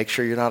 and make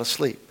sure you're not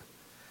asleep.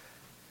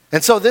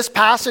 And so this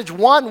passage,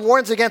 one,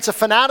 warns against a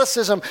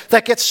fanaticism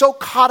that gets so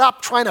caught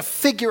up trying to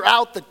figure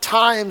out the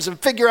times and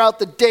figure out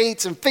the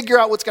dates and figure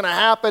out what's going to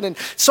happen, and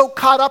so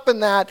caught up in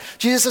that,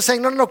 Jesus is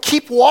saying, no,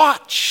 keep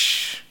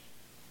watch.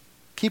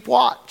 Keep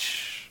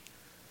watch.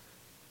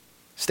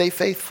 Stay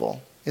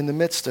faithful in the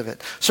midst of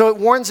it. So it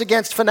warns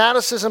against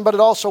fanaticism, but it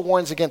also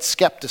warns against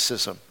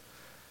skepticism.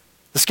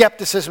 The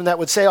skepticism that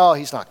would say, oh,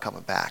 he's not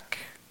coming back.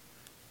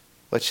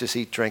 Let's just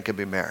eat, drink, and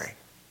be merry.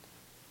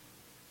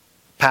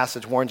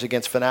 Passage warns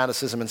against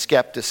fanaticism and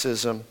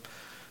skepticism,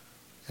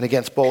 and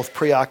against both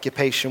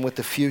preoccupation with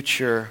the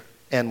future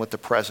and with the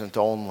present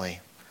only.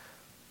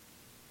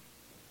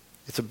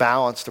 It's a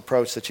balanced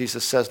approach that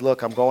Jesus says,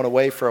 look, I'm going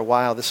away for a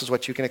while. This is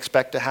what you can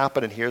expect to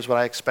happen, and here's what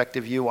I expect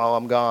of you while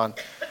I'm gone.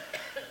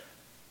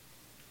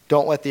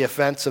 Don't let the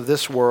events of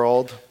this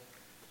world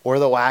or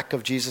the lack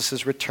of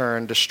Jesus'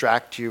 return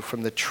distract you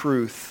from the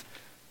truth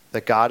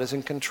that God is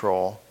in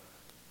control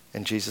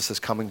and Jesus is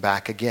coming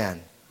back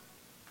again.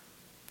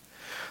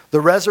 The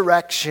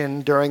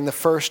resurrection during the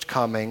first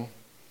coming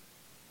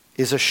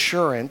is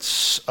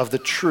assurance of the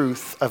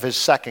truth of his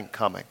second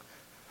coming.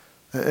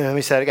 Let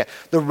me say it again.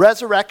 The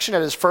resurrection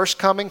at his first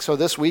coming, so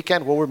this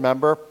weekend we'll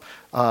remember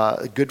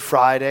Good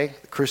Friday,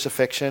 the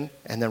crucifixion,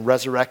 and then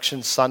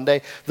Resurrection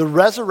Sunday. The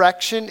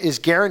resurrection is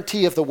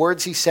guarantee of the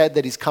words he said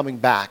that he's coming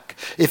back.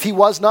 If he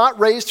was not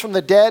raised from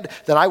the dead,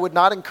 then I would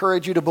not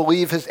encourage you to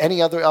believe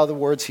any other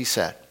words he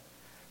said.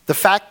 The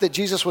fact that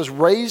Jesus was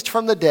raised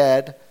from the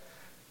dead,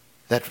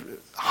 that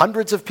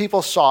hundreds of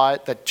people saw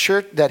it,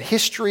 that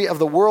history of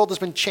the world has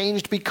been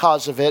changed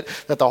because of it,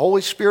 that the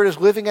Holy Spirit is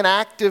living and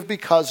active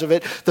because of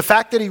it. The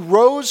fact that he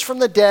rose from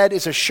the dead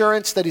is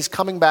assurance that he's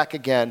coming back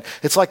again.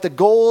 It's like the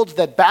gold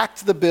that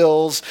backed the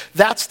bills.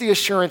 That's the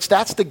assurance.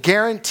 That's the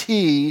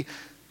guarantee.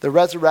 The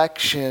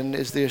resurrection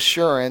is the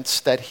assurance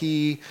that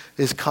he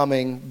is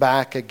coming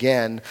back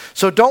again.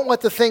 So don't let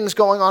the things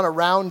going on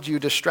around you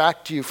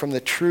distract you from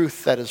the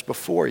truth that is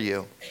before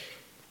you.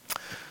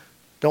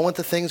 Don't let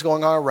the things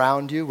going on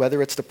around you, whether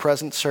it's the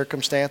present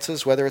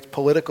circumstances, whether it's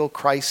political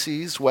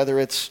crises, whether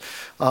it's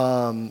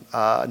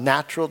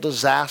natural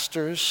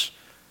disasters,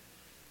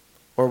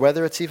 or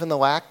whether it's even the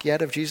lack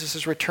yet of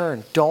Jesus'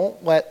 return.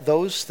 Don't let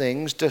those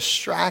things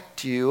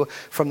distract you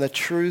from the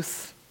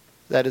truth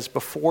that is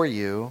before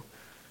you,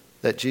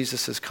 that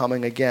Jesus is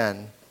coming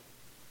again.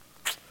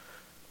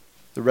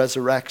 The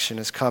resurrection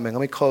is coming.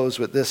 Let me close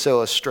with this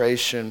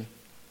illustration.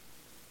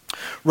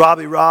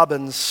 Robbie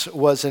Robbins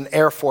was an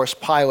Air Force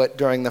pilot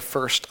during the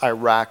first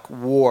Iraq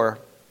War.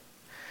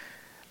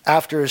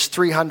 After his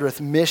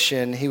 300th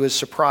mission, he was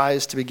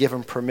surprised to be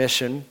given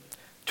permission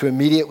to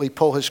immediately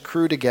pull his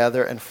crew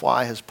together and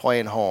fly his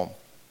plane home.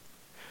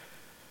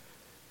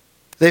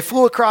 They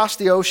flew across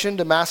the ocean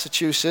to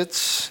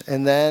Massachusetts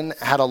and then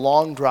had a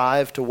long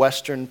drive to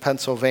western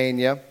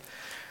Pennsylvania.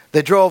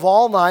 They drove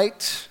all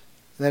night,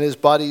 and then his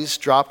buddies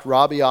dropped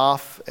Robbie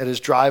off at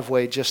his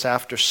driveway just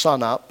after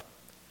sunup.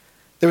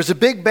 There was a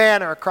big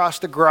banner across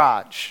the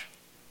garage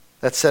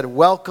that said,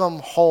 "Welcome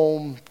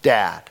home,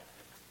 Dad."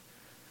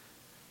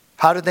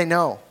 How did they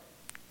know?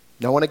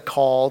 No one had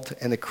called,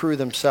 and the crew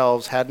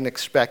themselves hadn't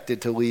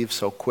expected to leave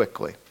so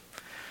quickly.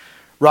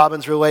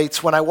 Robbins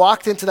relates, when I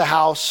walked into the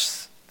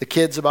house, the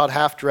kids, about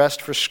half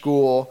dressed for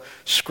school,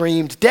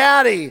 screamed,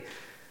 "Daddy!"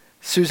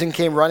 Susan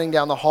came running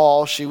down the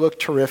hall. She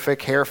looked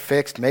terrific, hair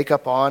fixed,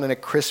 makeup on, and a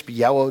crisp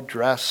yellow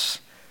dress.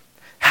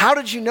 "How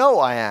did you know?"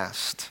 I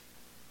asked.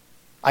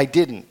 "I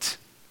didn't,"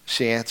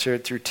 she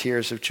answered through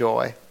tears of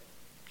joy.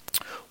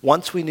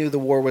 "Once we knew the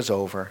war was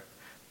over,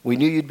 we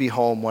knew you'd be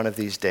home one of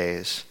these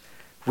days.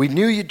 We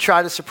knew you'd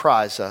try to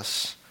surprise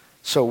us,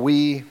 so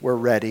we were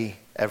ready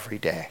every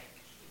day."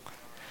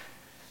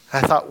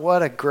 I thought,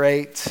 what a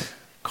great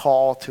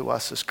call to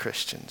us as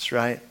Christians,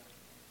 right?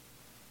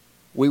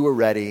 We were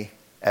ready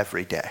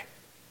every day.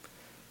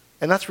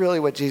 And that's really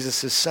what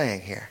Jesus is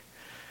saying here.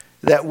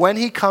 That when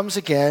he comes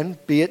again,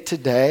 be it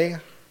today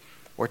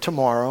or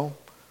tomorrow,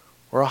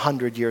 or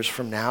 100 years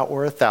from now,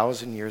 or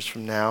 1,000 years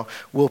from now,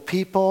 will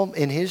people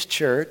in his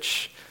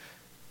church,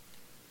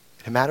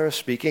 in a matter of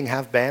speaking,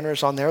 have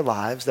banners on their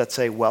lives that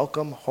say,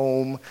 "Welcome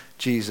home,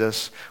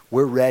 Jesus.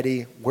 We're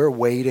ready. We're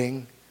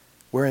waiting.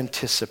 We're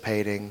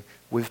anticipating.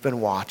 We've been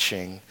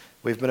watching.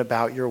 We've been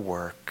about your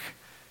work.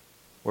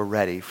 We're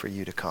ready for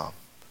you to come."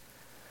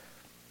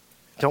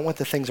 Don't let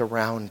the things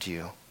around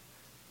you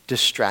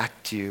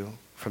distract you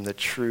from the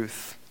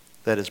truth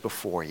that is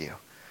before you.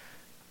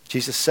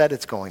 Jesus said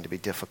it's going to be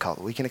difficult.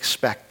 We can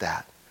expect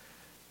that.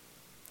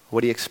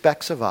 What he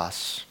expects of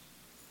us,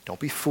 don't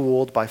be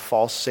fooled by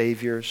false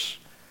saviors.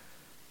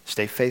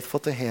 Stay faithful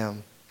to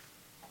him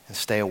and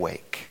stay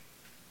awake.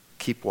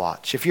 Keep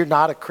watch. If you're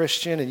not a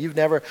Christian and you've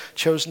never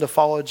chosen to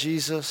follow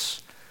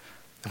Jesus,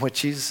 and what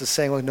Jesus is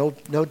saying, well,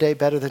 no day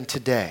better than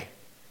today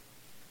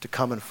to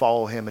come and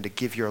follow him and to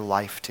give your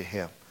life to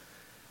him.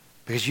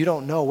 Because you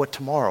don't know what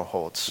tomorrow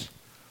holds.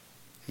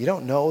 You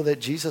don't know that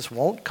Jesus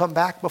won't come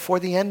back before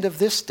the end of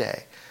this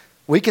day.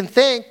 We can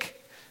think,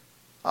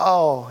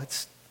 oh,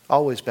 it's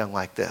always been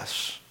like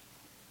this.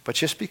 But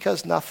just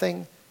because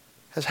nothing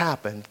has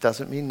happened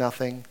doesn't mean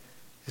nothing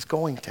is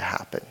going to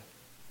happen.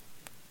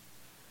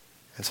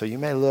 And so you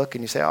may look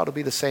and you say, oh, it'll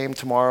be the same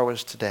tomorrow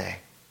as today.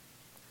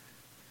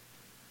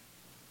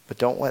 But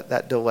don't let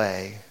that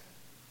delay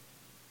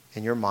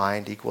in your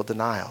mind equal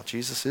denial.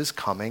 Jesus is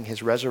coming.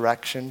 His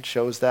resurrection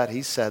shows that.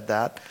 He said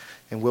that.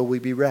 And will we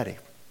be ready?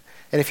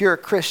 And if you're a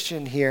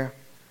Christian here,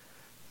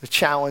 the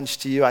challenge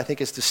to you, I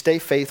think, is to stay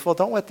faithful.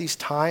 Don't let these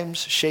times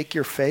shake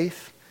your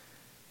faith.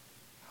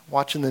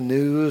 Watching the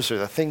news or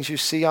the things you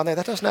see on there,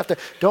 that doesn't have to,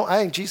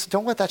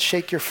 don't let that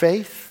shake your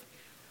faith.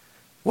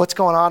 What's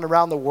going on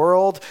around the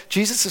world?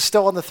 Jesus is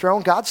still on the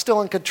throne. God's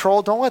still in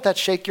control. Don't let that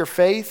shake your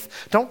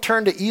faith. Don't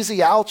turn to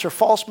easy outs or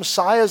false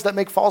messiahs that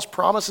make false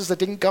promises that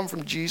didn't come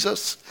from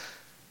Jesus.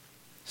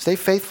 Stay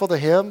faithful to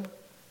him.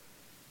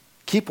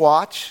 Keep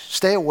watch.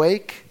 Stay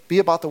awake. Be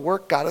about the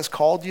work God has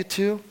called you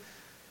to.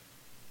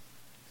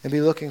 And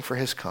be looking for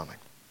his coming.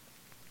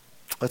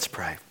 Let's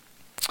pray.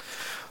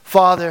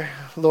 Father,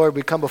 Lord,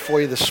 we come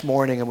before you this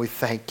morning and we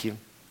thank you.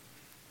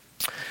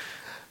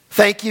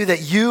 Thank you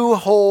that you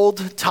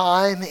hold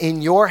time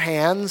in your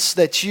hands,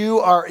 that you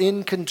are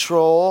in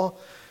control,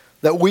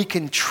 that we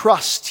can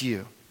trust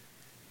you.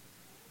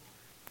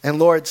 And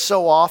Lord,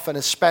 so often,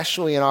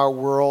 especially in our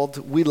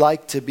world, we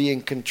like to be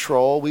in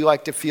control. We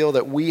like to feel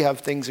that we have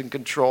things in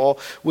control.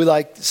 We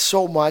like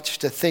so much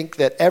to think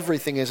that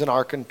everything is in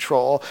our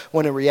control,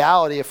 when in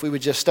reality, if we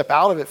would just step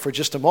out of it for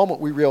just a moment,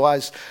 we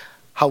realize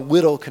how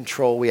little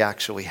control we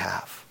actually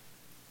have.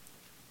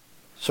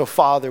 So,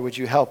 Father, would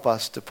you help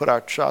us to put our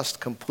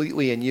trust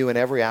completely in you in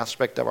every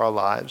aspect of our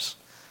lives,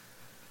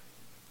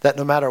 that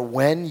no matter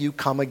when you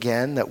come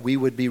again, that we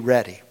would be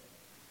ready.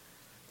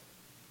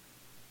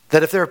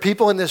 That if there are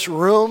people in this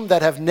room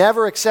that have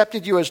never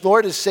accepted you as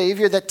Lord and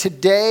Savior, that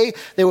today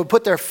they would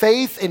put their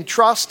faith and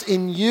trust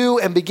in you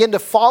and begin to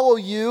follow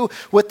you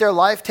with their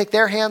life, take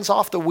their hands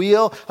off the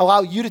wheel,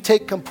 allow you to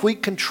take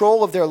complete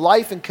control of their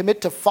life and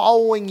commit to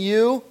following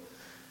you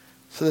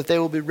so that they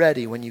will be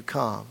ready when you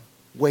come,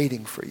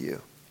 waiting for you.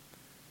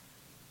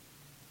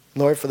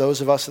 Lord, for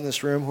those of us in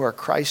this room who are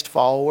Christ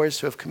followers,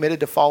 who have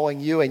committed to following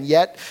you and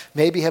yet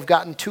maybe have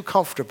gotten too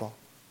comfortable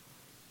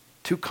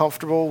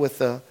with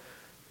the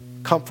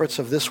comforts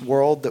of this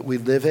world that we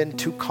live in,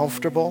 too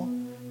comfortable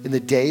in the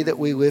day that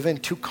we live in,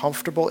 too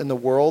comfortable in the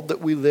world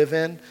that we live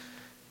in,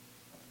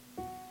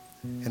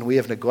 and we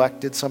have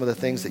neglected some of the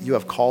things that you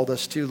have called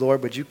us to.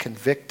 Lord, would you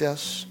convict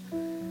us?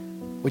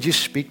 Would you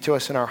speak to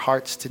us in our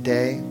hearts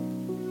today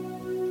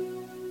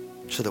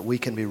so that we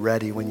can be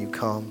ready when you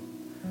come?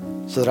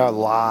 So that our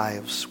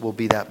lives will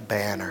be that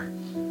banner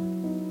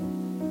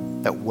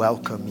that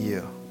welcome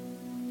you.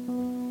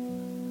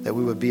 That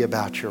we would be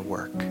about your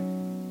work.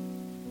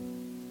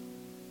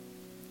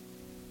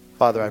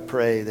 Father, I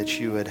pray that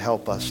you would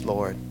help us,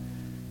 Lord,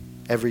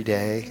 every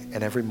day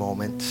and every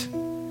moment.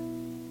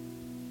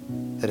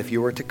 That if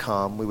you were to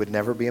come, we would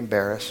never be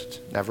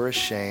embarrassed, never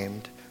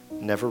ashamed,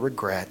 never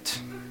regret.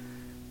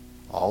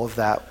 All of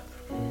that,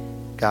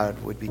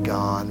 God, would be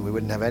gone. We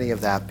wouldn't have any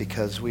of that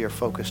because we are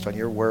focused on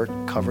your work,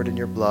 covered in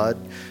your blood,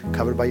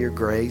 covered by your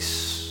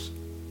grace.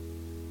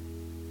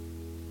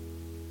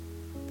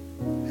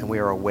 And we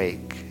are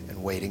awake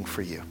and waiting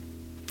for you.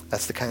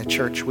 That's the kind of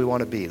church we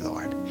want to be,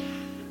 Lord.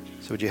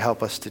 So would you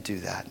help us to do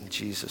that in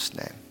Jesus'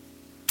 name?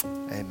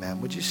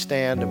 Amen. Would you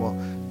stand and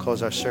we'll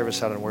close our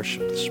service out in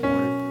worship this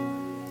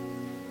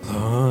morning?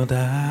 Lord,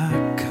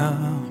 I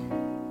come